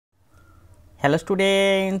Hello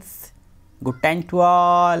students, good time to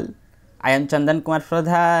all. I am Chandan Kumar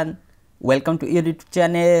Pradhan. Welcome to your YouTube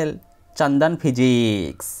channel Chandan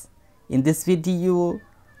Physics. In this video,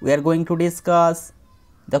 we are going to discuss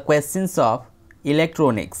the questions of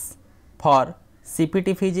electronics for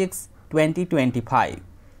CPET Physics 2025.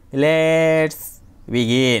 Let's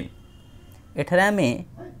begin. एठारे आमे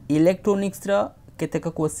electronics रो केतेक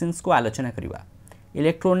questions को आलोचना करिबा।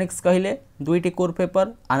 Electronics कहिले दुईटी core paper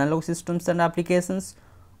analogue systems and applications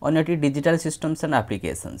अन्यटी digital systems and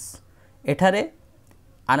applications. एठारे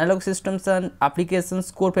analogue systems and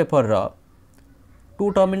applications core paper row 2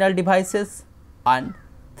 terminal devices and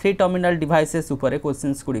 3 terminal devices ऊपर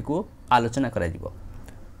questions गुडी को आलोचना करा जिवो।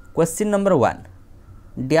 Question number 1,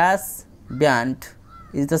 dash band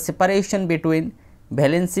is the separation between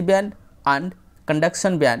valency band and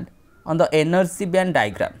conduction band on the energy band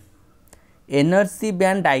diagram. energy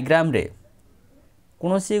band diagram रे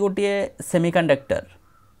कोनोसी गोटे semiconductor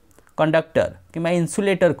conductor किंबा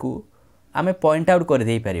insulator को आमे पॉइंट आउट कर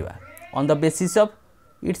दे परिबा on the basis of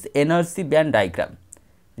its energy band diagram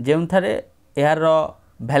जेउन थारे यार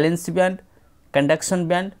valency band conduction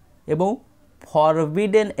band एवं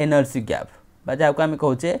फॉरबिडन एनर्जी गैप बा जाको आमे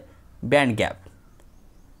कहूचे band gap.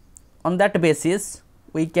 On that basis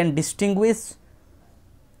we can distinguish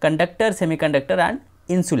conductor, semiconductor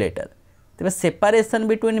and insulator. तबे separation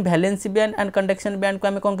between valence band and conduction band को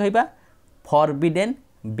आमे कोन कहिबा forbidden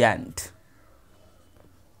band.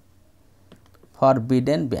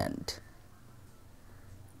 forbidden band.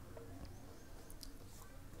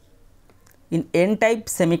 In n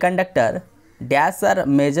type semiconductor, dash are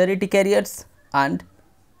majority carriers and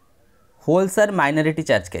holes are minority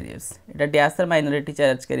charge carriers. Etah dash are minority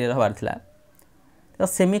charge carrier हबार थिला। तो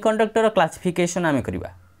semiconductor classification आमे करिबा।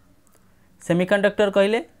 Semiconductor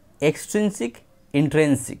कहले extrinsic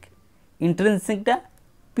intrinsic. Intrinsic टा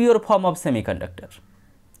pure form of semiconductor,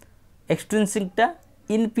 extrinsic टा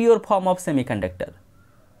impure form of semiconductor.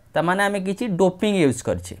 ता माने आमे किछि डोपिंग यूज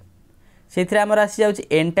करछि। सेथिरे हमर आसी जाउछि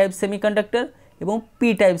एन टाइप सेमीकंडक्टर एवं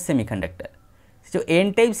पी टाइप सेमीकंडक्टर। जो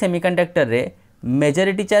एन टाइप सेमीकंडक्टर रे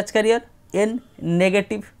majority charge carrier N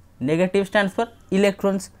negative, negative stands for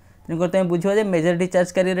electrons. तेणुकर बुझा जे मेजॉरिटी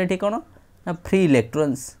चार्ज कैरियर ये कौन ना फ्री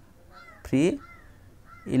इलेक्ट्रॉन्स, फ्री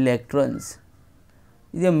इलेक्ट्रॉन्स।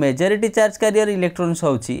 ये मेजॉरिटी चार्ज कैरियर इलेक्ट्रॉन्स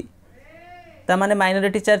होची ता माने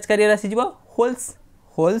माइनॉरिटी चार्ज कैरियर आसी जिवो holes.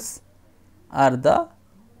 Holes are the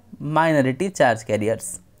minority charge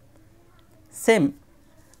carriers. Same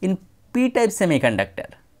in P type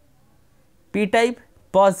semiconductor, P type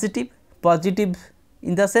positive, positive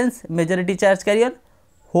in the sense majority charge carrier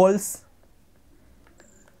holes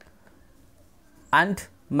and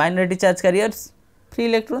minority charge carriers free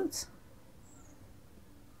electrons,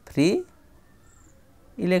 free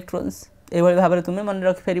electrons। ए भाई भाबरे तुमे मन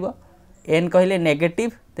रखि फेरिबो। n कहले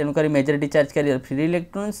negative तेनु करी majority charge carrier free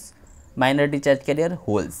electrons, minority charge carrier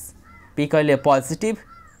holes. p कहले positive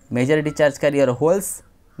majority charge carrier holes,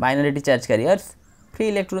 minority charge carriers free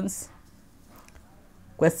electrons.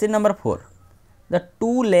 Question number 4, the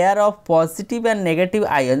two layer of positive and negative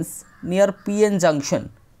ions near pn junction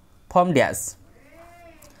form dash.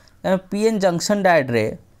 PN junction diode रे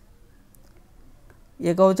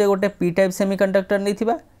ये कहूचे गोटे P type semiconductor नहीं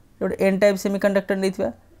थिबा, गोटे N type semiconductor नहीं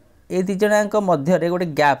थिबा। ए दी जणांक मध्य रे गोटे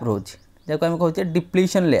गैप रोच जाको हम कहूचे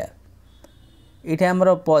डिप्लीशन लेयर। इठे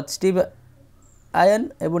हमर पॉजिटिव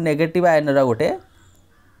आयन एवं नेगेटिव आयन रा गोटे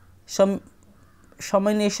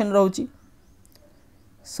सम्मिनेशन रहउची,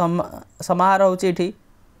 समाहार रहउची इठी।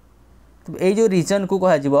 तो ए जो रीजन को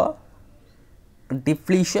कहा जिवो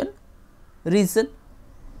depletion region.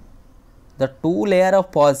 The two layer of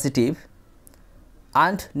positive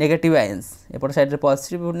and negative ions, एपट side रे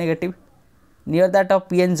positive और negative near that of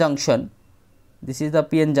pn junction, this is the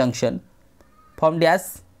pn junction form dash।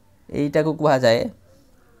 एटा को कहा जाए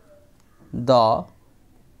the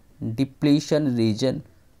depletion region।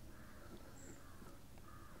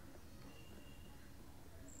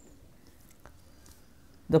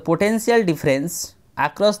 The potential difference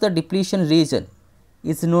across the depletion region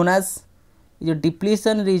is known as, जो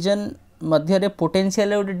depletion region मध्य रे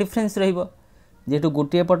potential गोटे difference रहिबो जेटु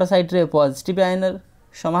गोटे पट साइड रे पॉजिटिव आयन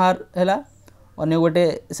समाहार हैला, अन्य गोटे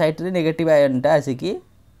साइड रे नेगेटिव आयन टा आसिकी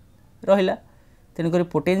रहिला। तेनु करी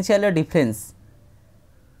पोटेंशियल डिफरेन्स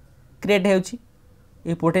क्रिएट हेउची।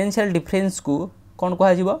 ए पोटेंशियल डिफरेन्स को कोन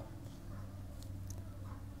कहा जिवो,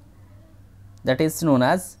 that is known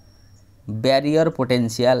as barrier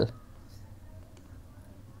potential.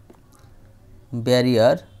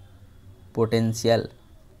 Barrier potential.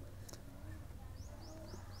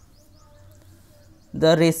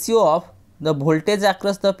 The ratio of the voltage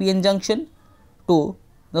across the PN junction to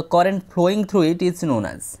the current flowing through it is known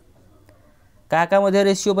as क्या मध्य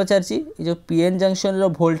ratio पचार जो PN junction रो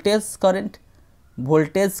voltage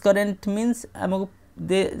current means आमको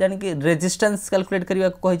जान कि resistance calculate करने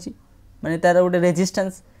को कही माने तार गोटे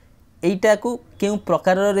रेजिस्टेंस एटा को क्यों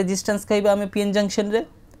प्रकार रेजिस्टेंस कहबा आम पीएन जंक्शन रे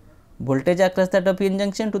voltage across that of PN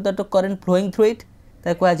junction to that of current flowing through it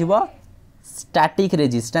ता कह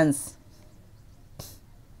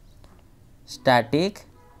स्टैटिक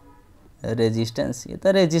रेजिस्टेंस ये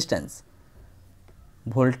तो रेजिस्टेंस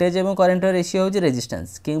वोल्टेज एवं करंट रेशियो होची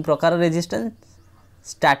रेजिस्टेंस क्यों प्रकार resistance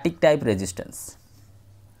static type resistance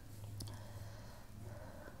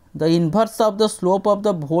the inverse of the slope of the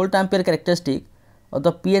volt ampere characteristic of the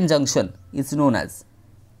PN junction is known as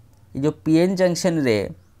जो PN junction रे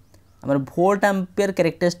हमर वोल्ट एम्पियर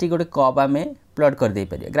कैरेक्टरिस्टिक गोटे curve आम plot कर दे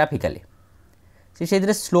परिया ग्राफिकली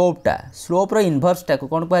से स्लोप रो इनवर्सटा को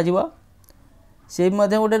कौन कह से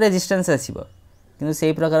गोटे रेजिस्टेंस आसो कि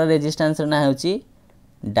से प्रकार रेजिस्टेंस ना हो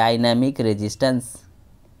dynamic resistance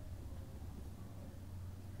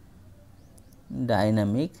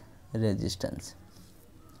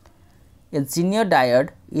A जीनियर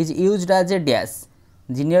diode is used as a dash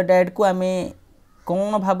जीनियर diode को आम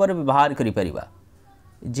कौन भाव में व्यवहार करें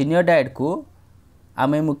जीनियर डायोड को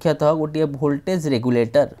आम मुख्यतः गोटे वोल्टेज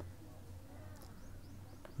रेगुलेटर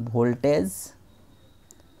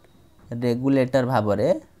भाव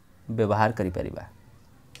में व्यवहार करें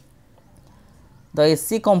the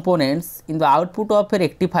AC components in the output of a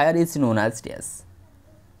rectifier is known as dash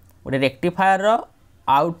गोटे रेक्टिफायर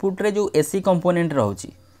आउटपुट रे जो एसी कंपोनेंट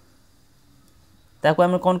रोची ताको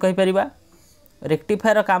आम कौन कहि परिबा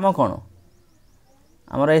रेक्टिफायर काम कौन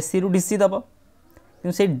आमर एसी रु डीसी दब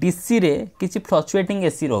कि से डीसी रे किसी फ्लक्चुएटिंग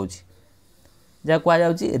एसी रोची जहाँ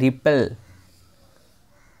कहुच्छी repel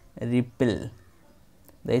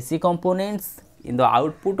the AC components in the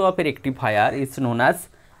output of a rectifier is known as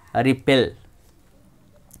repel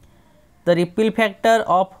the repel factor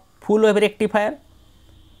of full wave rectifier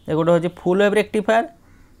गोटे हूँ फुल वेव रेक्टिफायर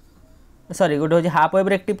सॉरी गोटे हूँ हाफ वेव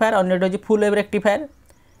रेक्टिफायर अन्य हूँ full wave rectifier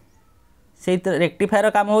से rectifier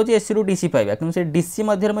काम हो AC रु डीसी पाइबा कि से डीसी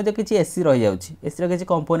मध्य किसी एसी रही जाऊँगी एसी किसी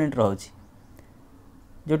कंपोनेंट रोचे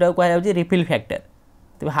जोटा कहुच्छी रिफिल फैक्टर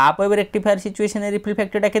तेज half wave rectifier situation refill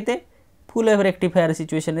फैक्टरटा केते full wave rectifier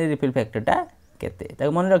situation refill फैक्टरटा केते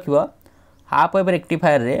मन रख हाफ वेव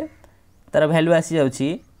रेक्टिफायर रे तार वैल्यू आसी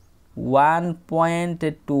जाऊँगी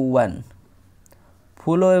 1.21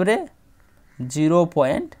 फुल वेव रे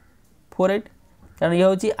 0.48 कारण ये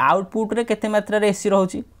हूँ आउटपुट रे केते मात्रा रे एसी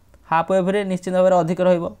रोची हाफ वेव रे निश्चित भाव में अधिक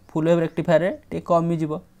रहिबो फुल वेव रेक्टिफायर रे टे कमी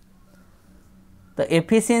जीवो तो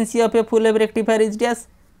efficiency of a full wave rectifier is dash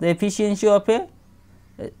the efficiency of A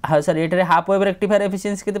sorry ये हाफ वेव रेक्टिफायर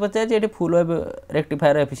एफिशिएंसी केते पचार ये फुल वेव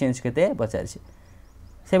रेक्टिफायर एफिशिएंसी केते पचार से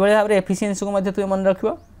भाई भाव में एफिशिएंसी को मध्य तुम मन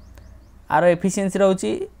रखियो are efficiency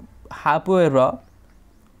रोची half wave row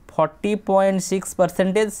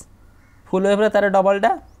 40.6% full wave तार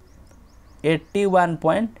डबलटा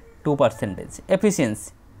 81.2%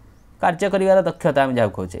 एफिशिएंसी कार्य कर दक्षता आम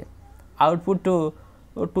जहाँ कहे output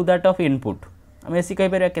to that of input आम एसी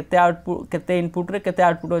कहीपर केते आउटपुट केते इनपुट रे केते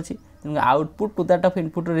आउटपुट अच्छी output to that of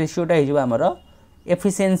input रेशियोटा Homer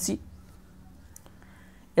efficiency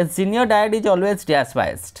A जीनियर diode is always dash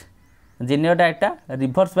biased जीनियर डायोडटा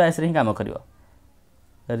reverse bias रे काम कर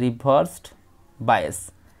रिवर्स्ड बायस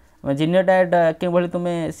जीनियर डायोड के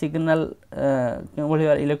तुम्हें सिग्नल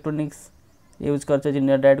के इलेक्ट्रोनिक्स यूज कर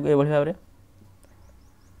जीनियर डायोड को ये भाव में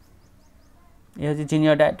ये हूँ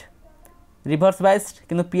जीनियर डायोड रिवर्स बायस्ड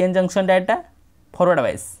किंतु पीएन जंक्शन डायोडटा फरवर्ड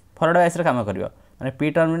बायस रे काम करियो माने पी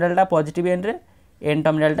टर्मिनालटा पॉजिटिव एंड रे एन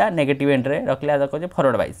टर्मिनालटा नेगेटिव एंड रे रखले आदा कहे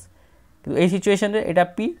फरवर्ड बायस किंतु ए सिचुएशन रे एटा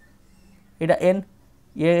पी एटा एन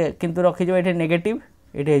ये किंतु रखी जो ये नेगेटिव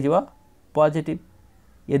ये हो पॉजिटिव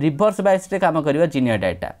ये रिवर्स बायस रे काम करियो जीनियर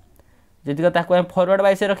डायोडटा जदि ताको फरवर्ड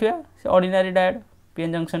बायस रखिया से ordinary diode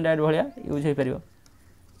PN junction diode भाया यूज हो पार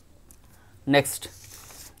next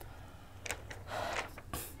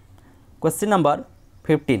question number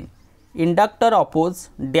 15 inductor oppose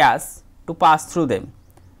dash to pass through them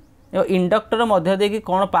inductor मध्य देकी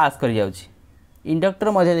कौन पास कर जाउची इंडक्टर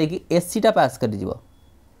मध्य देकी एसीटा पास कर जीवो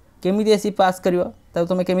केमिति एसी पास करिवो तब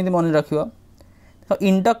तुम केमिति मन रखिवो तो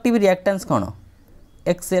इंडक्टिव रिएक्टेंस कौन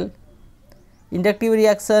एक्सएल इंडक्टिव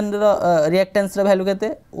रिएक्टेंस वैल्यू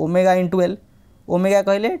केते ओमेगा इंटू एल ओमेगा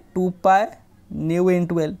कहले 2 पाए न्यू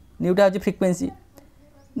इंटू एल न्यूटा हूँ फ्रिक्वेंसी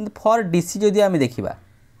फॉर डीसी जदि आम देखा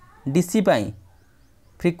डीसी पाई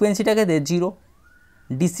फ्रिक्वेंसीटा के 0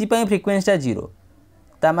 डीसी पाई फ्रिक्वेंसीटा 0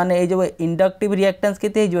 ता माने ये जो इंडक्टिव रिएक्टेंस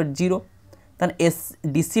केते हो 0 तान एस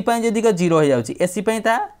डीसी पाई जदि 0 हो जाउची एसी पाई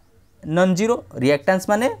ता नॉन जीरो रिएक्टेंस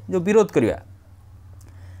माने जो विरोध करिया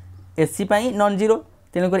एसी पाई नॉन जीरो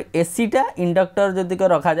तेणुक एसीटा इंडक्टर जदि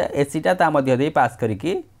रखा जाए एसीटा ता मध्य दे पास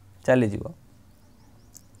करिकी चली जीवो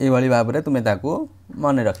एभली भाव में तुम्हें ताकू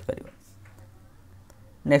मन रखिपर।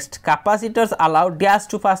 Next capacitors allow dash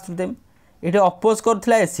to pass through them ये अपोज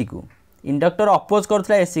करुला एसी को इंडक्टर अपोज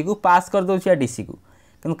करुला एसी को पास कर दौर डीसी को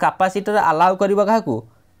कि कैपेसिटर अलाउ करवा क्या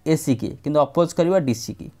एसी की कि अपोज करवा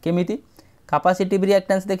डीसी की केमिति कैपेसिटिव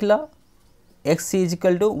रिएक्टेंस देख लो x is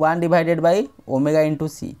equal to 1 divided by omega into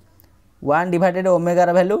C 1 divided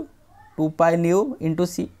ओमेगार value 2 pi nu into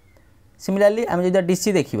सी। सिमिलारली आम जो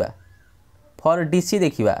डीसी देखा फॉर डीसी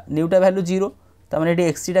देखा न्यूटा भैल्यू 0 तो मैंने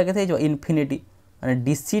एक्सीटा के इनफिनिटी माने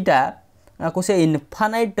डीसीटा को से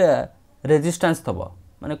इनफानाइट रेजिस्टेंस थब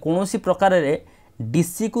माने कौन सी प्रकार रे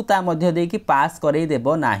डीसी को ता मध्य दे कि पास करई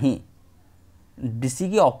देबो नाही डीसी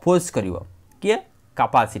की अपोज करिवो किए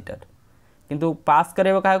कैपेसिटर किंतु पास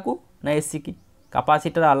करेबो काहा को ना एसी की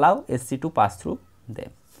capacitor allow AC to pass through them.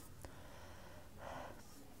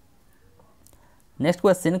 Next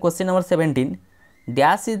question number 17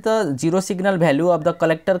 dash is the zero signal value of the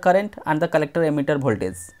collector current and the collector emitter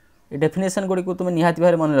voltage ये डेफिनेशन गुड़ी को तुम्हें निहाती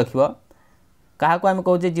भाव मन रख क्या आम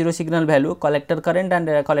कहे zero signal value collector current and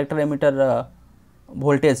collector emitter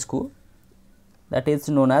voltage को that is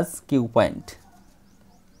known as Q point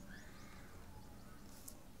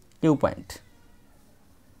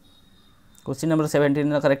question number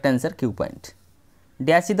 17 correct answer Q point.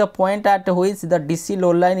 Dash is the point at which the DC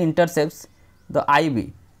low line intercepts the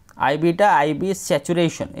आईबीटा IB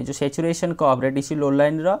saturation ये जो saturation curve रे DC लो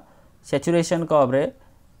line रो saturation curve रे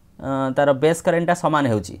तार base करेंटा सामान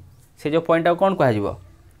होची से जो point कौन कह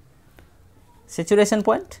सैचुरेशन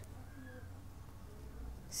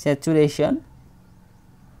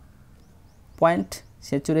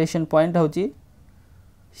पॉइंट होची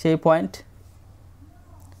से point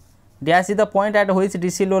dash is the point at which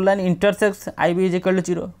DC low line intersects IB is equal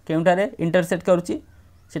to 0 केउटारे intersect करूची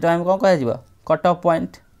सेटा हम कौन कह cut off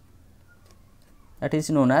point that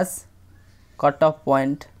is known as cut off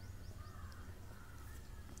point.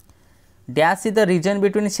 Dash is the region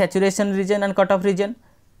between saturation region and cut off reason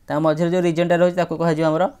ता मझे जो रीजनटा रही है कह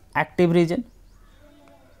आमर एक्टिव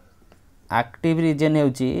रीजन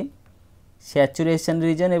होची सैचुरेशन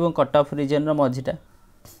रीजन एवं cut off reason मझीटा।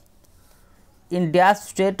 In dash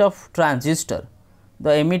state of transistor the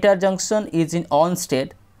emitter junction is in on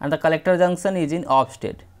state and the collector junction is in of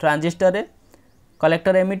state. Transistor रे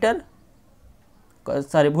कलेक्टर एमिटर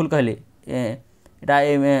सॉरी भूल कहली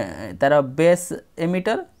तार base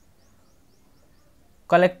emitter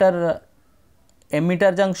collector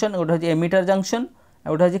emitter junction गोटे हूँ emitter junction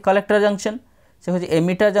गोटे हूँ collector junction से हूँ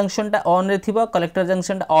एमिटर जंक्शनटा ऑन रे थिबो कलेक्टर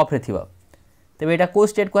जंक्शनटा ऑफ रे थिबो तेबे एटा को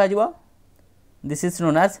स्टेट कह this is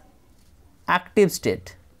known as active state.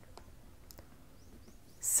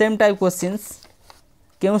 Same type questions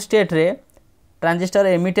क्यों स्टेट रे ट्रांजिस्टर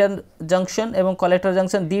एमिटर जंक्शन एवं कलेक्टर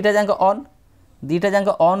जंक्शन दीटा जांक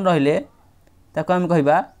ऑन रहिले ताको हम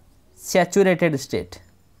कहबा सैचुरेटेड स्टेट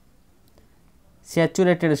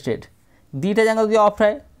दीटा जांक जो ऑफ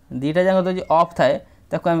थाए दीटा जांक जो ऑफ थाए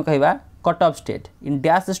ताको हम कहबा cut off state. In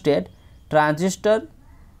dash state transistor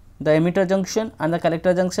the emitter junction and the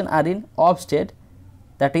collector junction are in of state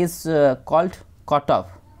that is called cut off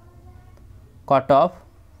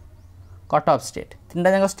state. तीन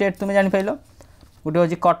जांक स्टेट तुम्हें जानि पाइलो गोटे हूँ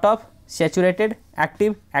कट ऑफ सैचुरेटेड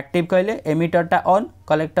एक्टिव कहले एमिटरटा ऑन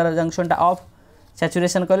कलेक्टर जंक्शनटा ऑफ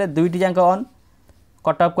सैचुरेशन कहले दुईटी जांक on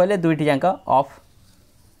cut off कहले दुईटी जांक of.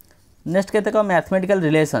 Next केतेक mathematical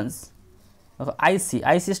relations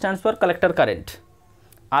IC stands for collector current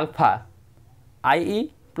alpha I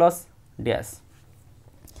plus dash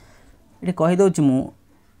ये कहीदे मु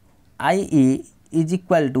I is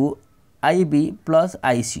equal to I B plus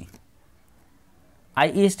IC.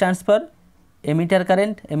 I stands for emitter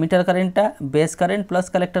करेंटा base current plus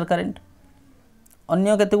collector current.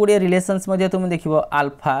 अन्य केते गुड़िया relations मध्य तुम देखिबो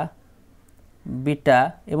alpha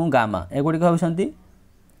beta एवं gamma एगुड़िक होउछंती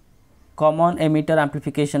common emitter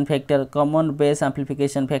amplification factor common base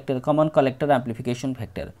amplification factor common collector amplification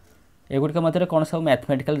factor एगुड़िक मध्य कौन सब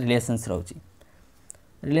mathematical relations रोची।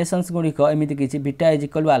 Relations गुड़िक एमती किसी beta is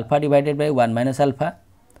equal to alpha divided by 1 minus alpha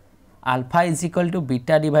alpha is equal to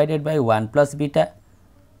beta divided by 1 plus beta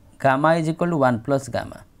gamma is equal to 1 plus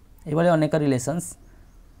gamma ये अनेक relations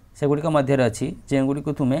से गुड़िक मध्य अच्छी जेगुड़ी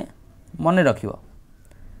को तुम्हें मन रख।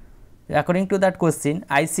 According to that question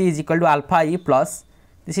IC is equal to alpha E plus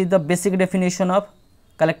this is the basic definition of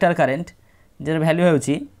collector current जर value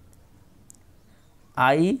होची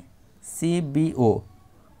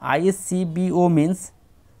ICBO means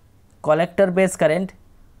collector base current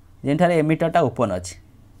जेठार एमिटरटा open अच्छी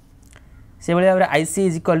से भाई भाव IC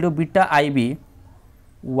is equal to beta IB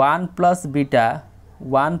 1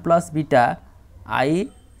 plus beta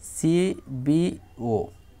ICBO.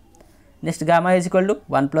 Next gamma is equal to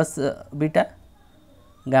 1 plus beta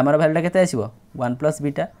गामार भैल्यूटा केते आसीबो 1 plus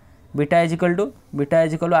beta is equal to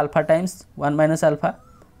alpha times 1 minus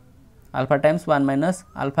alpha times 1 minus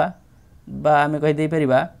alpha बा आम कही दे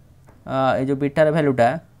परिबा ए जो बीटार भैल्यूटा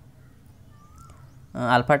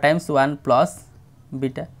alpha times 1 plus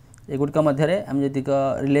beta एगुड़िक मध्य आम जदि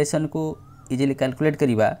relation को easily calculate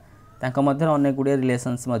करिबा तांको मध्य अनेक गुड़े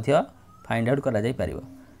रिलेशंस मध्य फाइंड आउट करा जाई परिबो.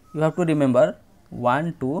 You have to remember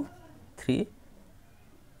 1 2 3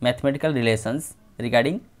 mathematical relations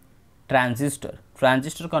regarding transistor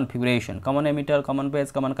configuration, common emitter, common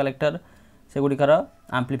base, common collector से गुड़िकर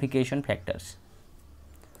amplification factors.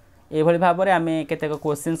 ये भली भाव में आमे केतेक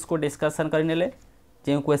क्वेश्चंस को डिस्कशन करनेले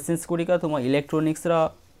जे क्वेश्चंस गुड़िक तुम electronics row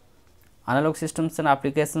analogue systems and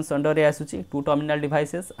applications under रे आसुची 2 terminal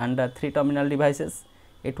devices and 3 terminal devices.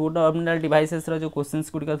 A 2 terminal devices रो जो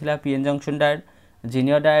क्वेश्चंस गुड़िक थिला PN junction diode,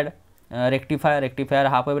 जीनियर diode, rectifier,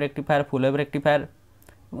 half wave rectifier, full wave rectifier,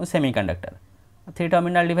 semiconductor. 3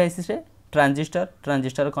 terminal devices रे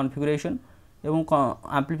transistor configuration एवं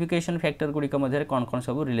amplification factor गुड़िक मध्य कौन कौन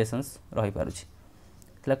सब relations रही पारुछि.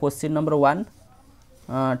 Question number 1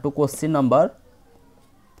 to question number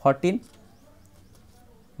 14.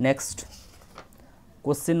 Next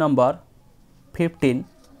question number 15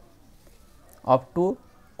 up to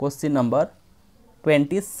question number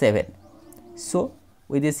 27. So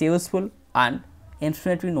with this useful and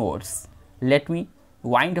informative notes, let me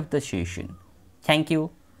wind up the session. Thank you.